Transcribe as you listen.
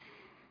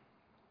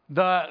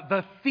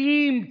The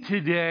theme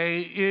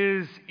today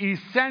is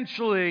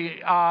essentially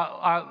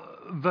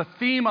the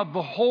theme of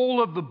the whole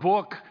of the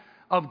book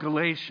of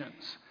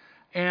Galatians.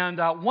 And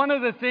one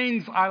of the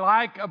things I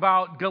like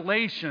about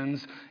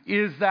Galatians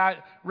is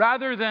that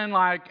rather than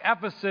like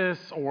Ephesus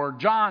or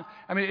John,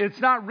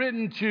 it's not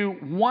written to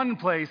one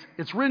place,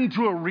 it's written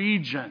to a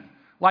region,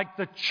 like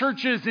the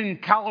churches in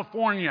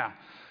California.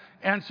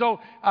 And so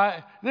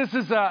this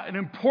is an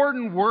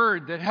important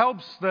word that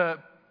helps the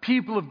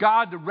people of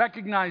God to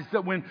recognize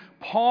that when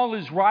Paul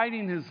is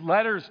writing his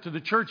letters to the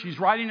church, he's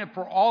writing it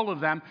for all of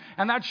them.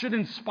 And that should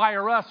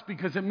inspire us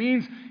because it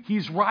means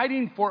he's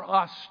writing for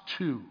us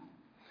too.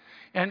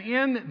 And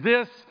in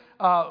this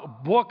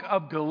book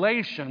of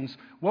Galatians,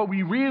 what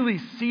we really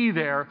see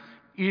there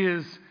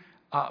is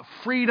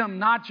freedom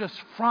not just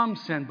from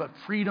sin, but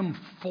freedom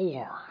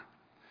for.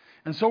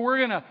 And so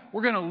we're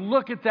gonna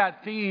look at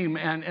that theme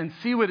and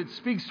see what it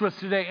speaks to us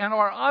today. And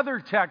our other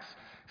texts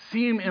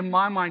seem, in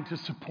my mind, to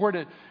support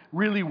it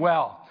really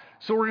well.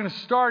 So we're going to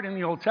start in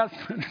the Old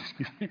Testament.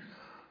 Excuse me.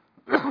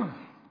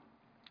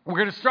 We're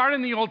going to start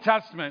in the Old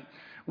Testament,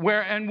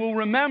 and we'll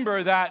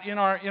remember that in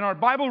our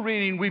Bible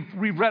reading,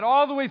 we've read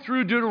all the way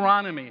through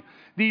Deuteronomy.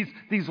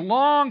 These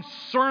long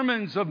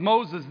sermons of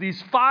Moses,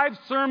 these 5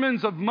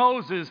 sermons of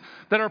Moses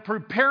that are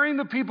preparing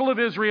the people of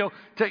Israel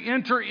to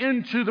enter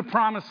into the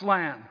promised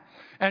land.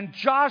 And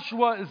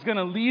Joshua is going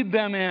to lead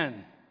them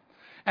in.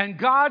 And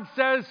God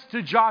says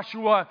to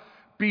Joshua,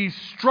 "Be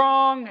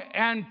strong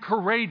and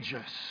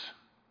courageous."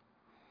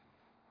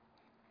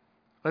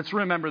 Let's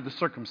remember the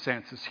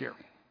circumstances here.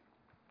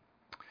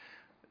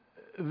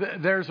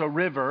 There's a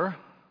river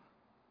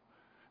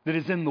that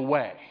is in the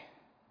way.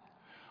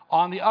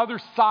 On the other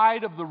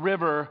side of the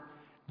river,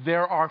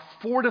 there are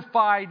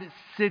fortified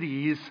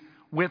cities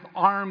with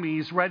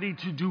armies ready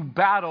to do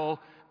battle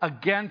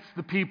against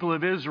the people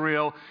of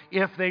Israel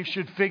if they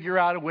should figure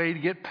out a way to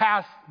get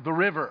past the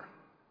river.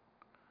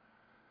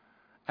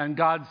 And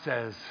God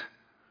says,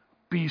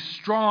 "Be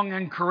strong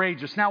and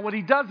courageous." Now, what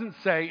he doesn't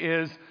say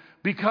is,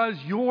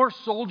 because your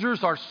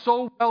soldiers are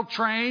so well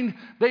trained,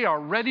 they are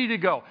ready to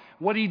go.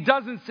 What he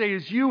doesn't say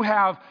is you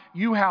have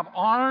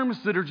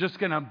arms that are just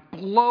going to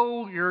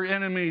blow your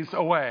enemies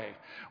away.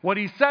 What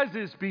he says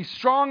is, "Be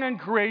strong and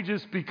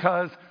courageous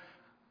because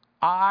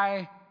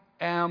I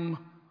am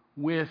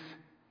with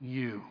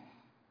you."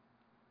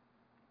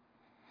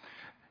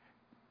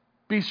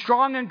 Be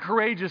strong and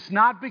courageous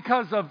not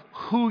because of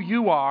who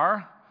you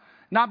are,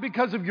 not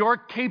because of your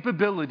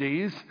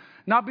capabilities,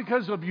 not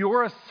because of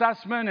your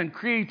assessment and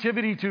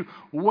creativity to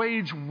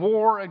wage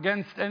war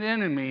against an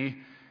enemy.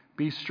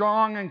 Be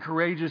strong and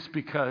courageous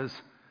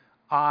because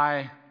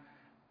I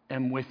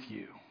am with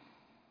you.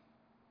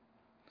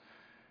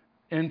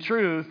 In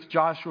truth,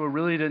 Joshua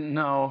really didn't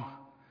know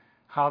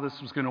how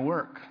this was going to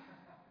work.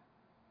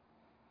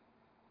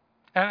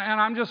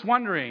 And I'm just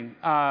wondering,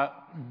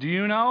 do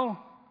you know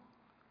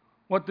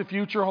what the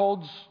future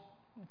holds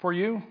for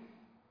you?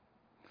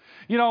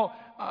 You know,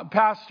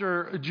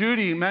 Pastor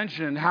Judy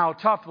mentioned how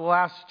tough the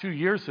last 2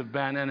 years have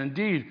been, and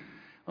indeed,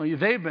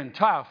 they've been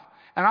tough.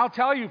 And I'll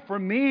tell you, for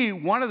me,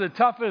 one of the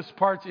toughest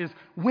parts is,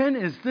 when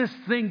is this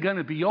thing going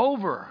to be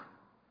over?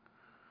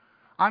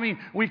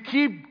 We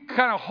keep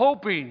kind of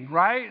hoping,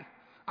 right?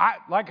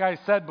 Like I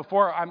said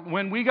before,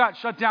 when we got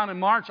shut down in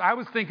March, I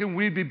was thinking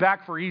we'd be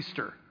back for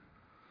Easter,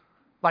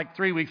 like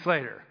 3 weeks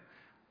later.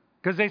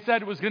 Because they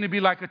said it was going to be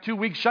like a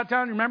 2-week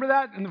shutdown. Remember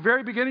that? In the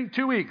very beginning,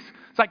 2 weeks.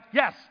 It's like,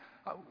 yes,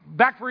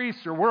 back for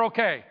Easter, we're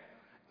okay.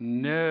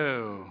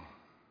 No.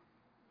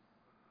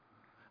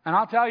 And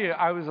I'll tell you,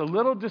 I was a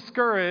little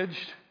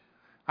discouraged.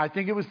 I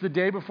think it was the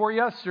day before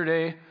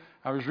yesterday.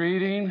 I was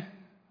reading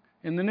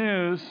in the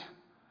news,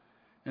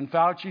 and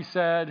Fauci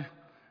said,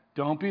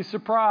 "Don't be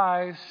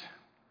surprised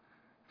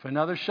if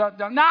another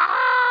shutdown."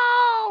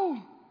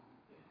 No!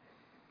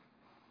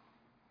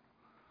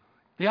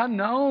 The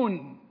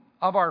unknown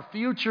of our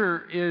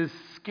future is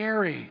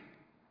scary.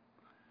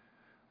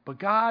 But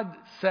God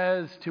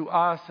says to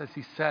us, as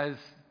he says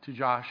to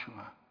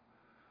Joshua,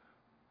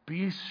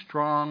 "Be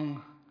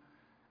strong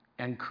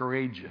and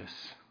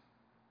courageous,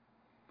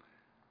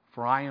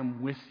 for I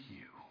am with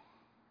you."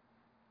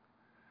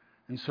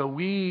 And so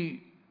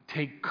we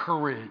take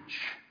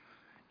courage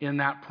in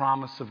that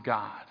promise of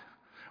God.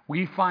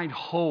 We find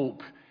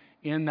hope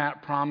in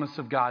that promise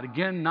of God.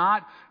 Again,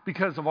 not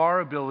because of our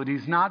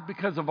abilities, not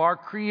because of our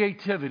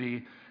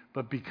creativity,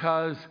 but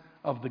because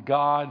of the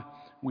God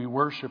we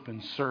worship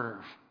and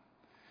serve.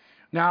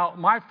 Now,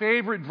 my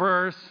favorite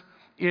verse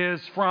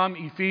is from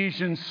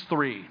Ephesians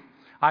 3.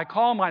 I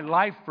call my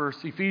life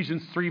verse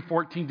Ephesians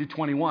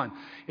 3:14-21.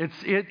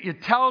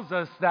 It tells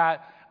us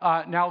that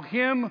now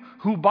him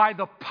who by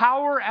the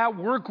power at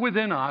work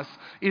within us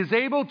is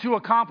able to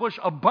accomplish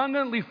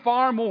abundantly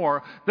far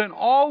more than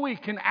all we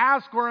can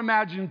ask or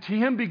imagine. To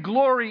him be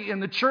glory in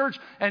the church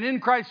and in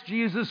Christ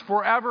Jesus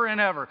forever and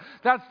ever.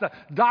 That's the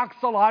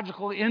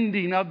doxological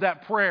ending of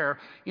that prayer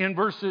in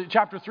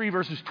chapter 3,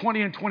 verses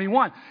 20 and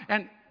 21.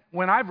 And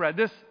when I've read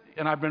this,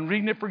 and I've been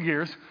reading it for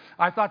years,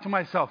 I thought to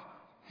myself,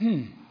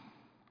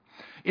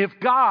 if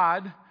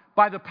God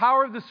by the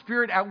power of the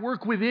Spirit at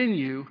work within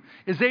you,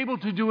 is able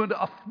to do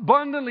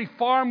abundantly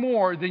far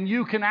more than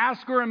you can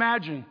ask or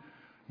imagine,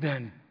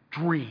 then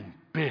dream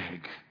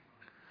big.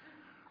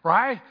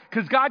 Right?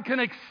 Because God can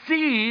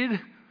exceed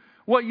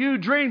what you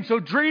dream. So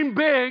dream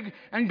big,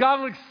 and God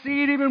will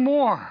exceed even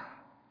more.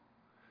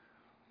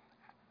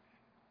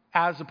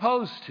 As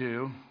opposed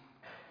to,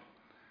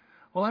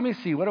 well, let me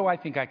see, what do I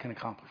think I can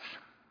accomplish?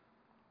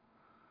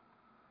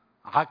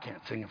 I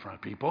can't sing in front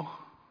of people.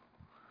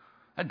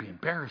 That'd be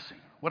embarrassing.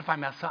 What if I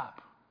mess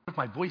up? What if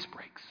my voice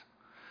breaks?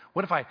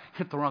 What if I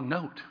hit the wrong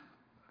note?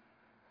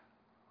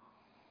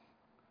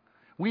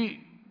 We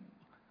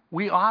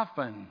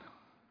often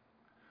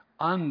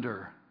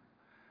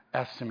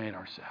underestimate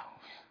ourselves.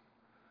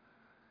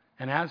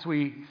 And as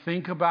we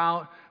think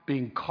about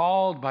being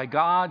called by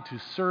God to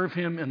serve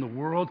Him in the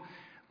world,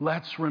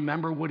 let's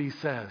remember what He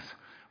says.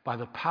 By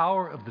the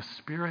power of the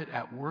Spirit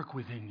at work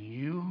within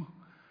you,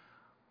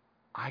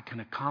 I can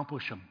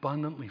accomplish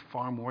abundantly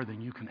far more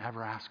than you can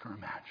ever ask or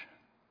imagine.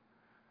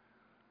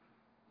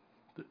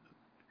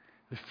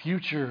 The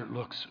future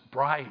looks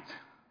bright.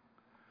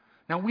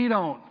 Now, we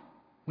don't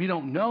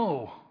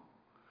know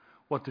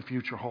what the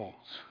future holds.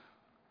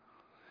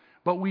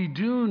 But we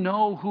do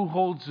know who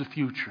holds the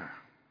future.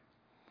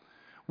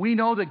 We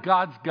know that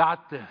God's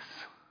got this.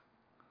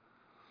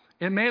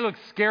 It may look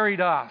scary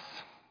to us.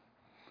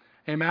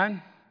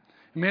 Amen?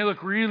 It may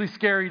look really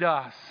scary to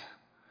us.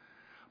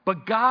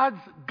 But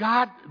God's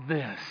got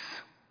this.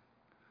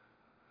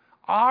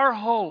 Our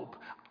hope,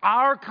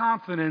 our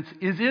confidence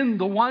is in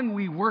the one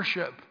we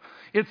worship.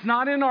 It's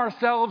not in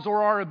ourselves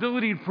or our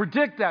ability to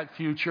predict that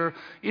future.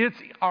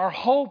 Our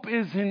hope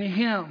is in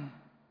Him.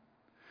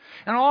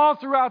 And all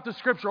throughout the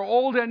Scripture,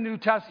 Old and New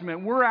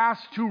Testament, we're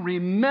asked to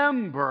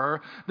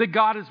remember that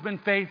God has been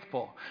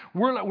faithful.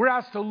 We're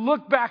asked to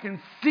look back and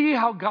see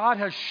how God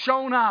has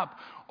shown up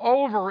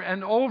over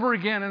and over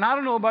again. And I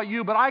don't know about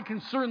you, but I can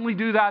certainly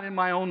do that in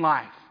my own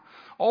life.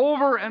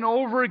 Over and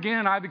over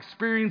again, I've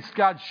experienced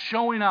God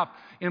showing up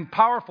in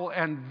powerful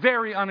and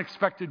very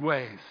unexpected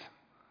ways.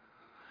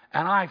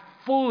 And I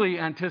fully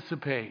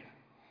anticipate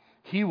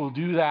He will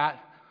do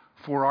that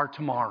for our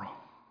tomorrow.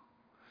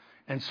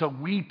 And so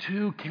we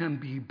too can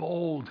be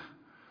bold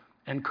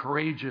and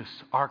courageous.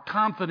 Our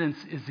confidence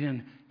is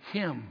in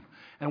Him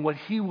and what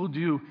He will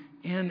do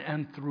in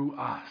and through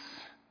us.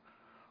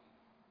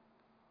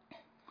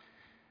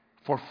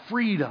 For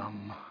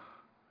freedom,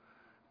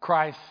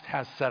 Christ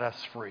has set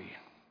us free.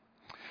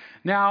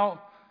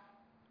 Now,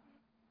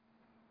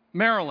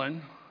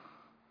 Marilyn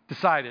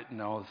decided,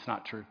 no, it's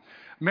not true.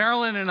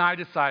 Marilyn and I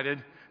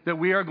decided that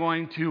we are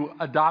going to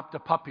adopt a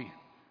puppy.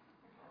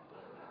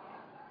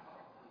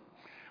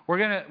 We're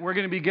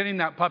going to be getting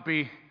that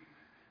puppy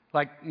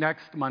like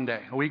next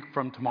Monday, a week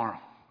from tomorrow.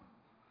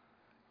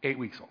 8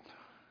 weeks old.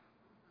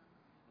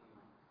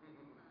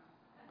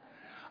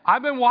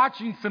 I've been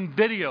watching some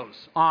videos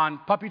on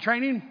puppy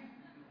training,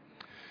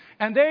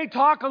 and they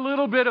talk a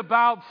little bit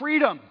about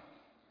freedom.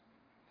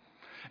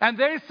 And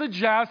they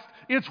suggest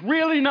it's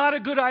really not a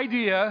good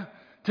idea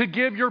to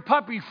give your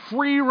puppy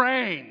free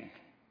rein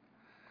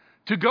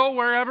to go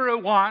wherever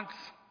it wants,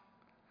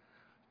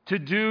 to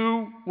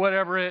do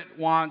whatever it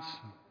wants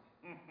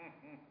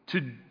to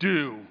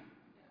do.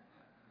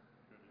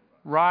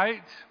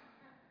 Right?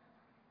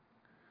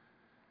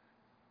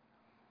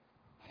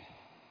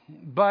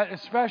 But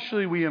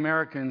especially we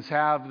Americans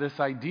have this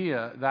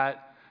idea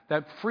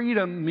that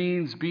freedom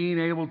means being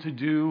able to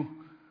do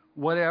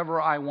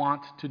whatever I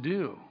want to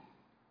do.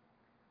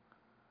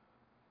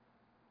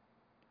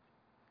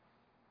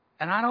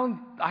 And I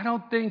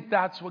don't think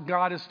that's what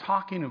God is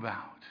talking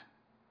about.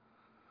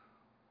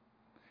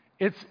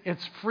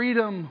 It's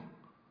freedom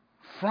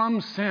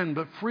from sin,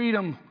 but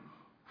freedom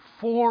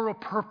for a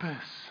purpose.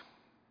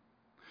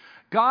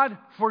 God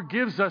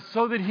forgives us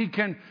so that He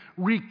can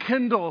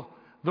rekindle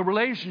the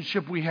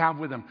relationship we have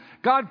with Him.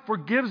 God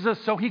forgives us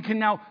so He can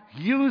now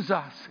use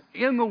us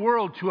in the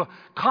world to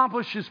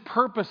accomplish His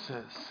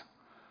purposes.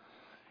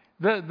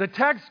 The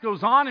text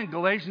goes on in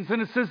Galatians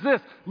and it says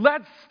this: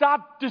 let's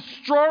stop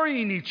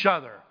destroying each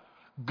other.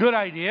 Good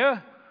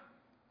idea.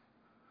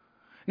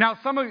 Now,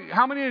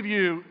 how many of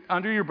you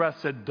under your breath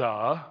said,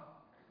 duh?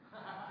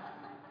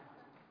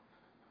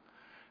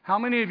 How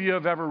many of you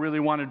have ever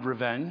really wanted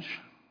revenge?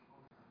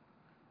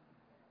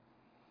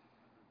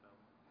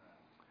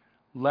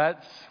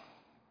 Let's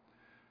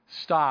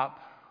stop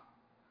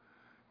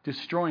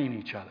destroying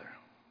each other.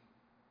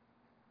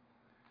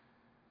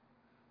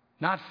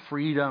 Not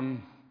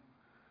freedom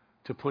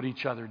to put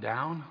each other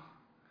down.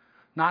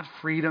 Not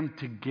freedom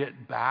to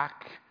get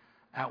back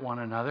at one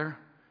another.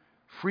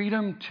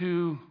 Freedom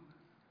to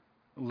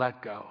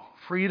let go.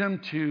 Freedom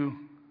to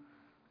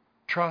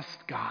trust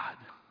God.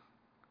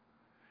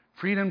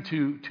 Freedom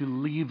to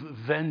leave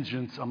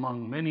vengeance,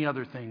 among many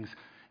other things,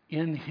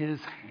 in His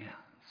hands.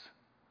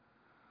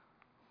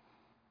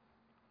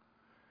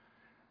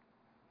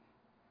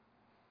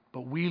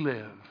 But we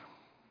live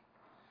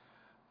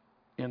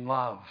in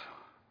love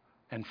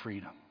and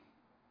freedom.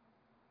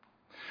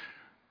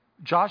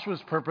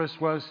 Joshua's purpose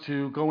was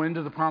to go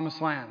into the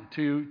promised land,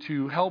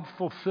 to help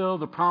fulfill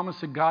the promise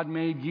that God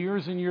made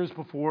years and years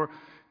before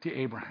to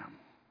Abraham.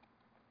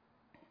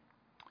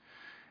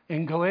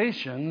 In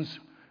Galatians,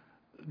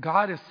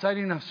 God is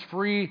setting us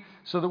free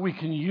so that we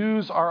can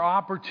use our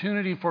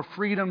opportunity for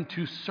freedom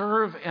to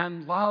serve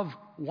and love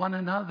one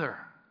another.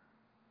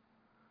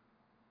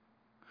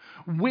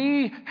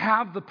 We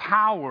have the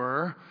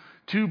power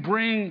to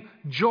bring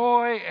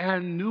joy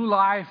and new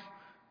life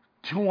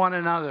to one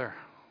another.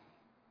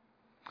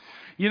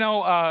 You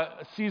know,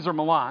 Cesar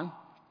Millan,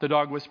 the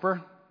dog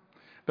whisperer,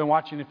 been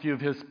watching a few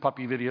of his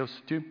puppy videos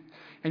too.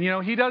 And you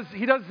know, he does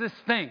this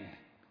thing.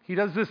 He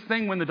does this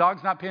thing when the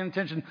dog's not paying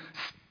attention.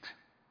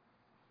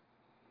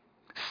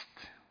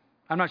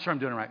 I'm not sure I'm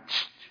doing it right.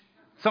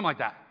 Something like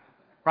that.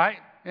 Right?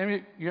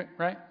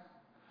 Right?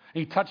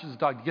 And he touches the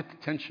dog to get the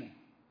attention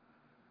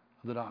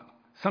of the dog.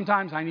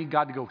 Sometimes I need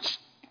God to go,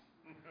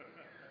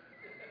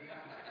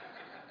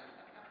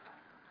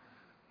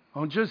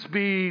 don't just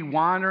be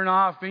wandering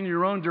off in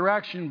your own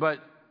direction, but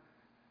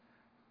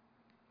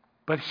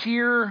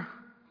hear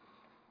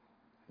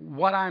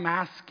what I'm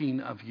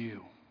asking of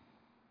you.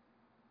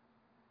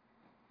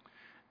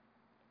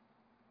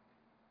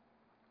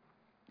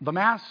 The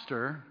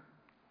Master,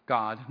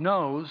 God,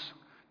 knows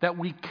that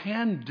we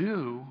can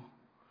do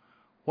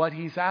what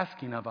He's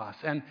asking of us.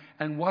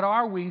 And what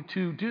are we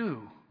to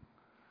do?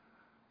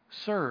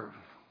 Serve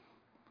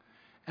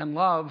and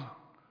love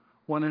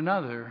one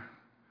another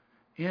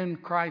in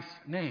Christ's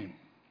name.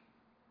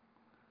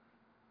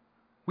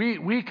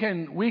 We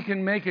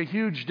can make a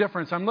huge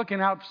difference. I'm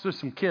looking out for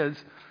some kids.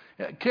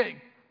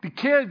 The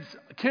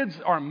kids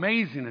are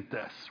amazing at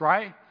this,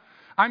 right?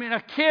 I mean,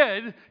 a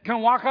kid can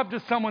walk up to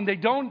someone they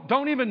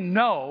don't even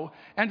know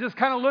and just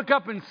kind of look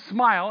up and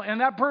smile, and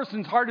that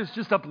person's heart is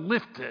just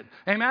uplifted.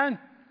 Amen?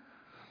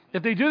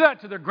 If they do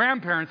that to their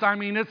grandparents, I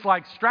mean, it's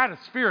like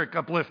stratospheric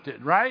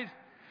uplifted, right?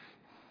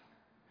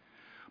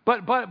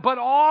 But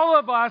all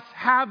of us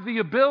have the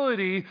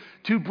ability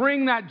to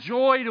bring that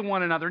joy to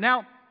one another.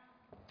 Now,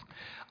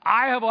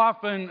 I have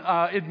often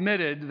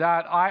admitted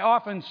that I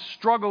often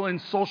struggle in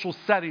social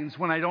settings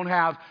when I don't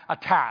have a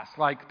task.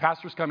 Like, the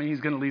pastor's coming,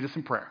 he's going to lead us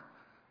in prayer.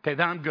 Okay,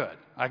 then I'm good.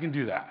 I can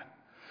do that.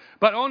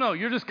 But, oh no,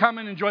 you're just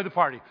coming and enjoy the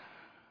party.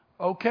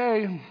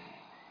 Okay.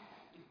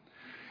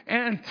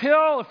 And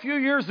until a few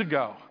years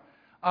ago,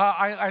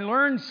 I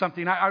learned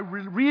something. I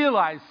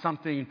realized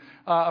something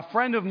a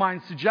friend of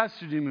mine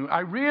suggested to me. I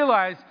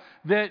realized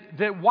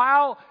that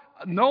while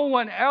no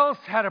one else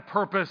had a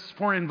purpose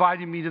for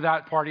inviting me to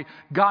that party,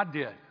 God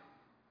did.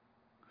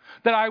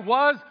 That I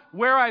was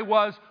where I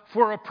was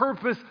for a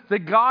purpose that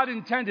God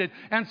intended.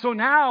 And so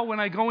now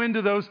when I go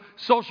into those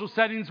social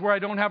settings where I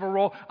don't have a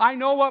role, I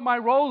know what my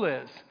role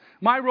is.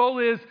 My role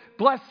is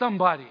bless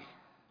somebody.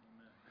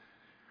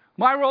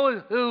 My role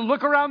is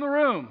look around the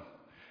room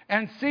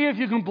and see if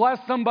you can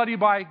bless somebody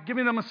by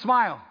giving them a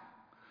smile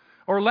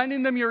or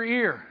lending them your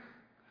ear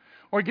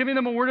or giving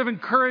them a word of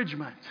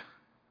encouragement.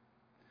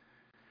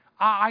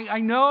 I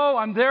know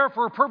I'm there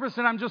for a purpose,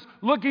 and I'm just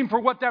looking for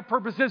what that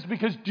purpose is,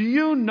 because do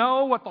you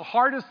know what the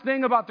hardest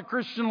thing about the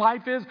Christian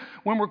life is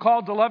when we're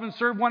called to love and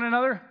serve one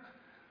another?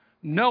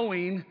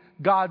 Knowing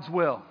God's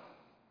will.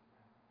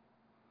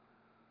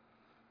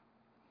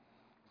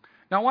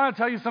 Now, I want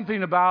to tell you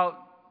something about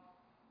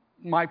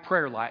my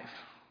prayer life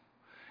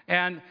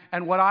and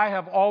what I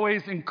have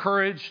always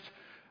encouraged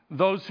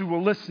those who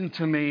will listen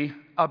to me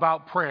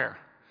about prayer.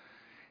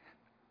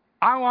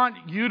 I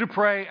want you to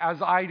pray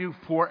as I do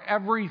for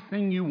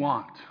everything you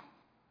want.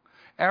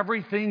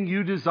 Everything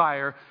you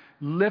desire,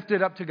 lift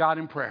it up to God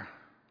in prayer.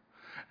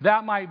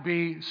 That might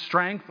be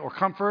strength or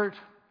comfort.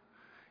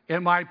 It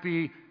might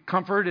be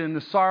comfort in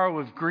the sorrow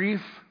of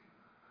grief.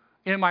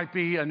 It might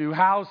be a new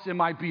house. It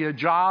might be a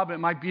job. It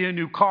might be a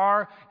new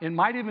car. It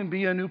might even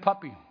be a new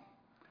puppy.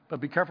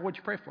 But be careful what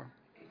you pray for.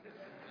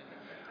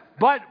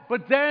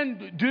 But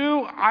then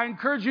I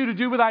encourage you to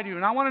do what I do.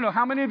 And I want to know,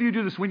 how many of you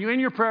do this? When you in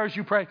your prayers,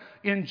 you pray,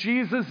 in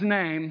Jesus'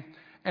 name,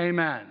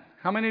 amen.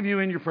 How many of you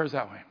in your prayers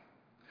that way?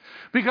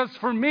 Because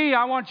for me,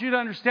 I want you to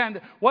understand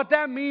that what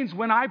that means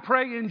when I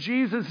pray in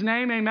Jesus'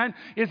 name, amen,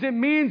 is it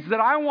means that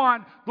I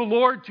want the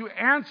Lord to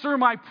answer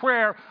my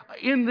prayer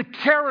in the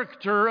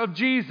character of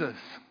Jesus.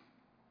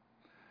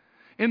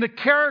 In the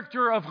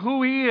character of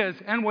who He is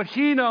and what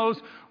He knows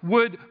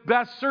would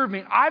best serve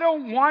me. I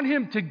don't want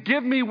Him to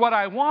give me what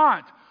I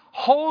want.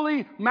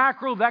 Holy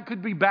mackerel, that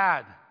could be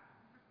bad.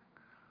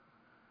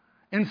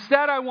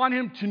 Instead, I want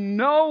Him to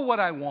know what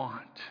I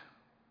want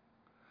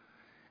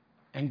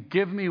and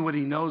give me what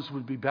He knows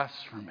would be best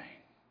for me.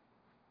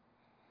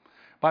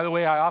 By the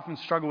way, I often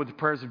struggle with the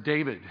prayers of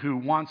David, who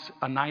wants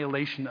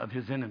annihilation of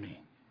his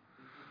enemy.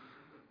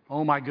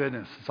 Oh my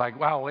goodness. It's like,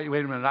 wow, wait a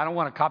minute. I don't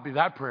want to copy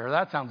that prayer.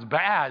 That sounds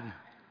bad.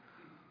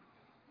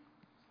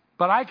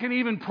 But I can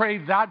even pray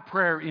that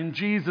prayer in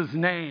Jesus'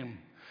 name,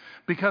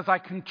 because I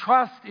can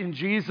trust in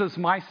Jesus,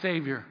 my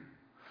Savior,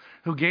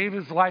 who gave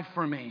His life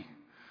for me,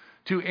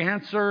 to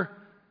answer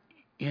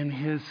in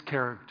His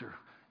character,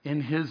 in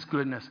His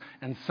goodness.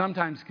 And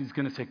sometimes He's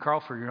going to say,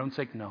 Carl, for your own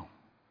sake, no.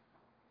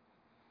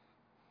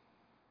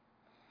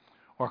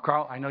 Or,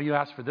 Carl, I know you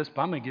asked for this,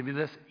 but I'm going to give you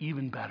this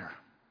even better.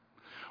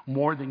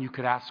 More than you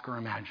could ask or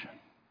imagine.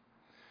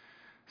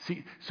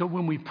 See, so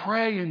when we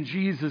pray in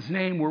Jesus'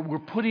 name, we're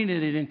putting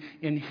it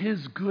in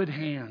His good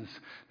hands.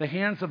 The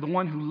hands of the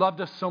one who loved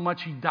us so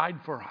much, He died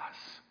for us.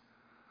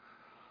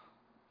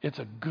 It's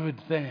a good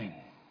thing.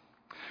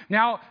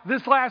 Now,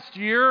 this last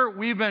year,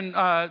 we've been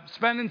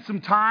spending some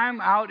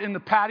time out in the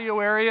patio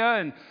area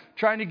and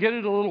trying to get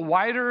it a little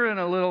wider and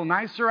a little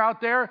nicer out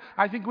there.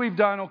 I think we've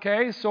done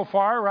okay so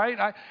far,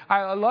 right?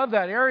 I love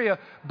that area.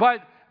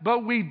 But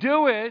we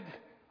do it,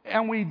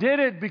 and we did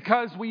it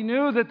because we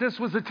knew that this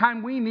was a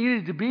time we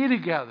needed to be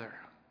together.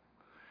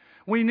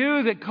 We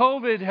knew that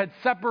COVID had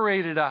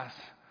separated us.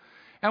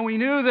 And we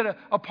knew that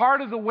a part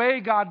of the way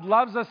God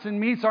loves us and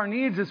meets our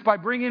needs is by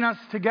bringing us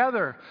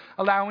together,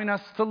 allowing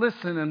us to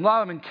listen and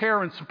love and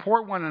care and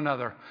support one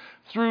another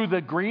through the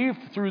grief,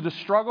 through the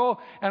struggle,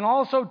 and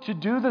also to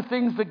do the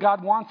things that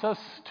God wants us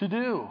to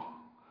do,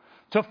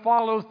 to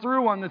follow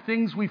through on the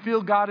things we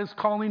feel God is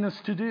calling us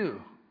to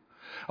do.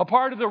 A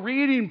part of the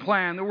reading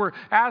plan that we're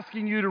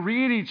asking you to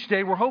read each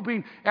day, we're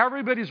hoping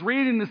everybody's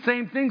reading the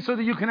same thing so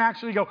that you can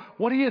actually go,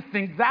 what do you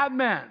think that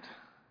meant?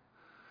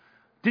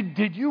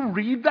 Did you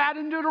read that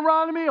in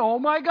Deuteronomy? Oh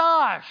my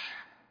gosh.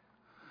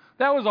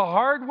 That was a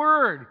hard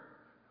word.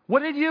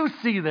 What did you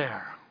see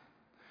there?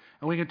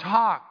 And we can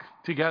talk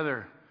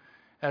together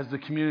as the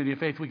community of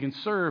faith. We can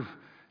serve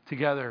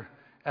together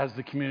as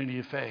the community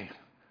of faith.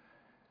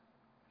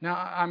 Now,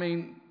 I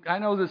mean, I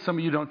know that some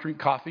of you don't drink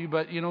coffee,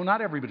 but, not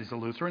everybody's a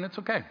Lutheran. It's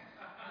okay.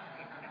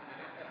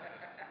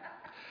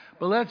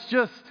 But let's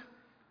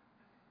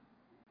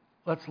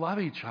love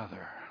each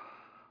other.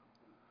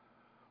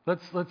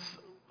 Let's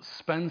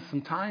spend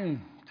some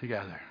time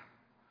together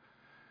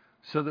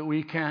so that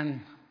we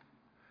can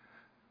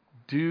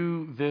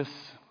do this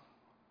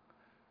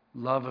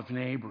love of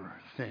neighbor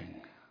thing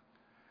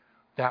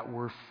that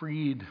we're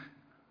freed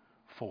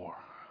for.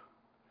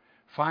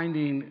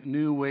 Finding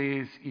new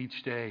ways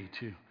each day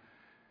to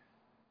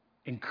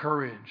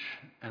encourage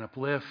and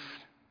uplift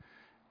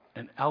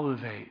and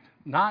elevate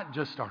not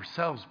just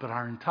ourselves, but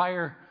our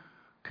entire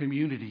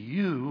community.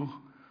 You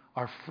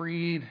are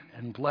freed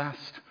and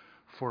blessed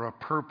for a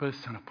purpose,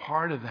 and a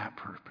part of that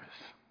purpose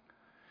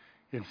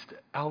is to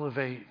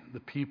elevate the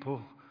people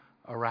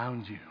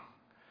around you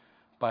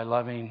by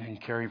loving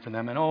and caring for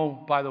them. And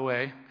oh, by the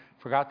way,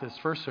 forgot this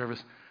first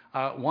service.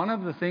 One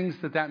of the things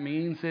that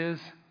means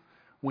is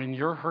when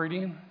you're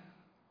hurting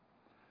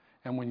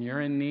and when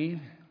you're in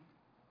need,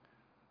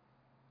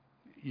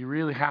 you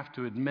really have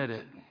to admit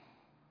it.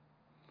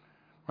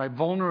 Right?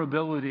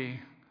 Vulnerability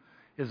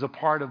is a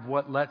part of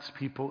what lets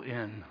people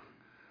in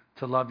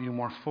to love you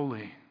more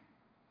fully.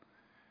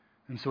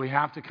 And so we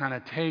have to kind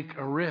of take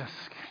a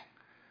risk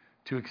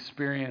to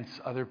experience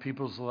other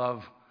people's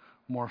love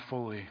more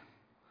fully.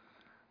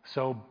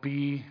 So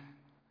be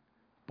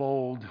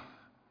bold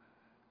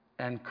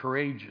and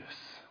courageous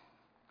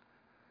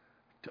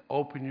to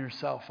open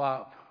yourself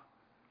up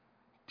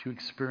to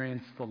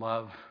experience the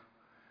love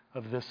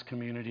of this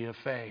community of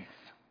faith.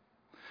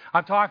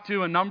 I've talked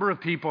to a number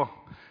of people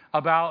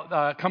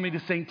about coming to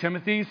St.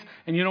 Timothy's,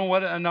 and you know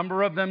what a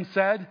number of them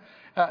said?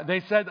 They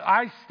said,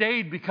 I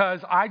stayed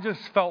because I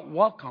just felt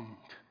welcomed.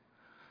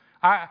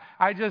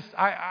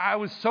 I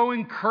was so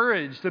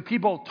encouraged that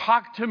people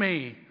talked to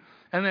me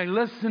and they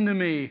listened to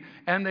me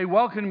and they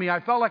welcomed me. I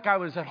felt like I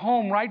was at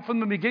home right from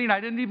the beginning. I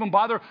didn't even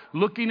bother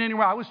looking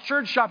anywhere. I was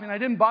church shopping. I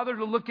didn't bother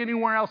to look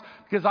anywhere else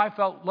because I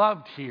felt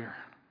loved here.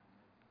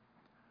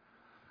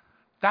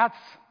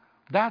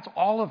 That's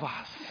all of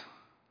us.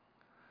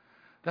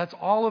 That's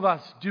all of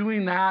us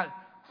doing that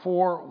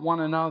for one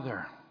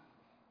another.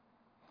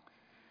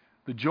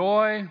 The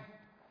joy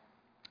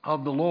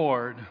of the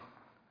Lord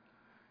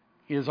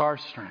is our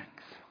strength.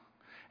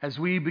 As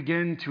we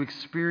begin to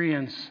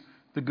experience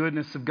the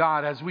goodness of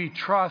God, as we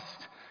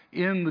trust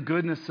in the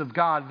goodness of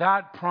God,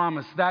 that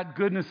promise, that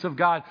goodness of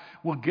God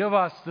will give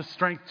us the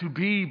strength to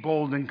be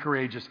bold and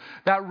courageous.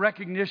 That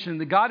recognition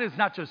that God is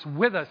not just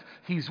with us,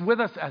 He's with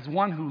us as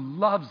one who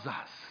loves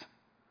us.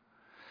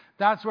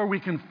 That's where we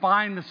can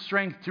find the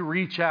strength to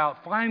reach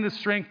out, find the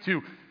strength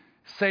to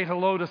say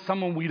hello to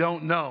someone we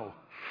don't know.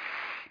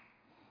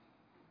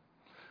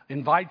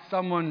 Invite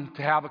someone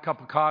to have a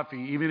cup of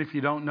coffee, even if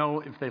you don't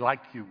know if they like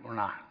you or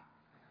not.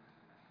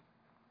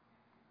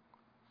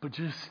 But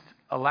just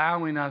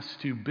allowing us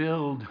to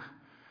build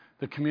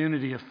the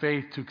community of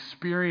faith, to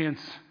experience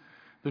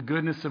the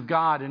goodness of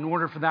God. In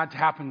order for that to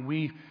happen,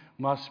 we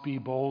must be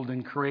bold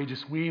and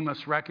courageous. We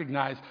must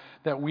recognize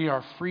that we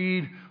are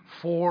freed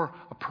for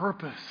a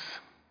purpose.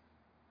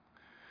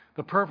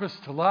 The purpose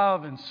to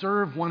love and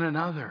serve one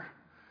another.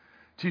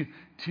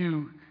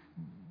 To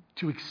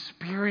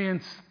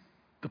experience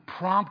the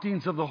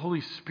promptings of the Holy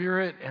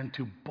Spirit and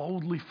to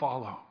boldly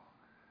follow.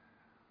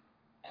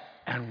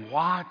 And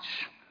watch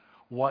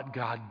what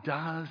God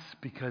does,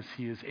 because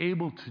He is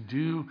able to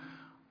do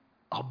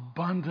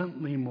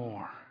abundantly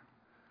more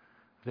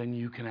than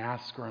you can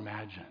ask or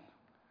imagine.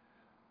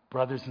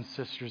 Brothers and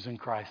sisters in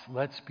Christ,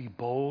 let's be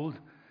bold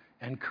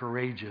and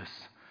courageous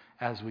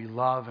as we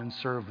love and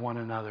serve one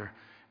another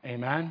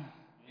Amen?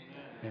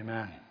 Amen.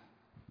 Amen.